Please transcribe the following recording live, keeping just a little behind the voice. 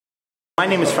My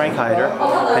name is Frank Hyder,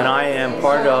 and I am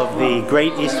part of the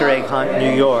Great Easter Egg Hunt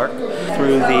New York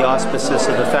through the auspices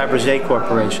of the Fabergé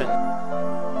Corporation.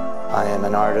 I am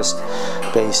an artist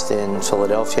based in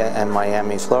Philadelphia and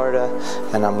Miami, Florida,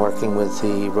 and I'm working with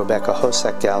the Rebecca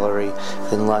Hosek Gallery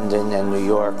in London and New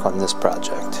York on this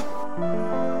project.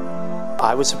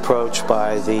 I was approached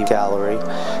by the gallery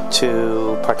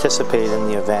to participate in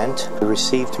the event,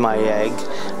 received my egg,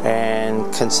 and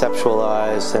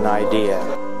conceptualized an idea.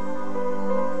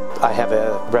 I have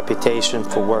a reputation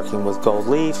for working with gold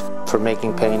leaf, for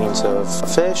making paintings of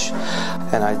fish,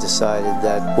 and I decided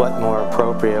that what more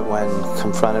appropriate when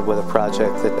confronted with a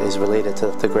project that is related to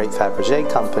the great Fabergé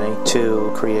company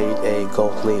to create a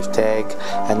gold leaf egg,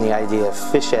 and the idea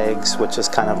of fish eggs, which is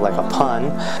kind of like a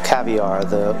pun, caviar,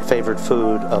 the favorite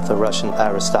food of the Russian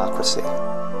aristocracy.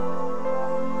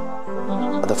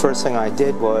 The first thing I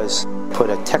did was put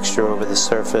a texture over the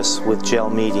surface with gel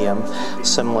medium,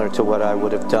 similar to what I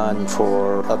would have done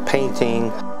for a painting.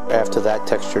 After that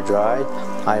texture dried,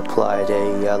 I applied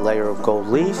a layer of gold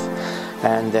leaf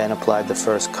and then applied the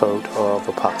first coat of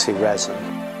epoxy resin.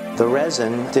 The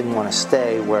resin didn't want to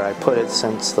stay where I put it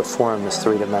since the form is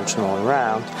three-dimensional and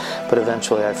round, but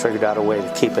eventually I figured out a way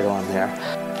to keep it on there.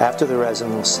 After the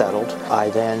resin was settled, I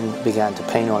then began to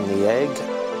paint on the egg,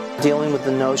 dealing with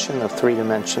the notion of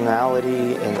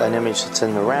three-dimensionality and an image that's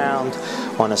in the round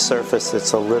on a surface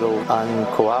that's a little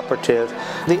uncooperative.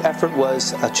 The effort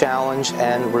was a challenge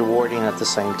and rewarding at the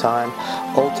same time.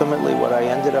 Ultimately, what I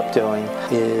ended up doing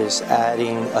is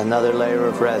adding another layer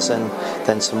of resin,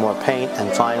 then some more paint,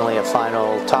 and finally a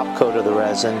final top coat of the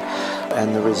resin.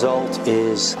 And the result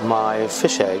is my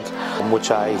fish egg,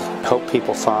 which I hope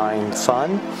people find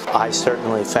fun. I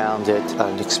certainly found it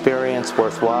an experience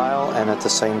worthwhile, and at the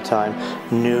same time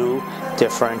new,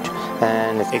 different,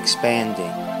 and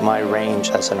expanding my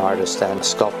range as an artist and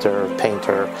sculptor,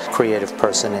 painter, creative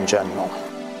person in general.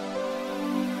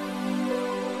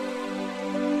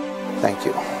 Thank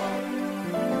you.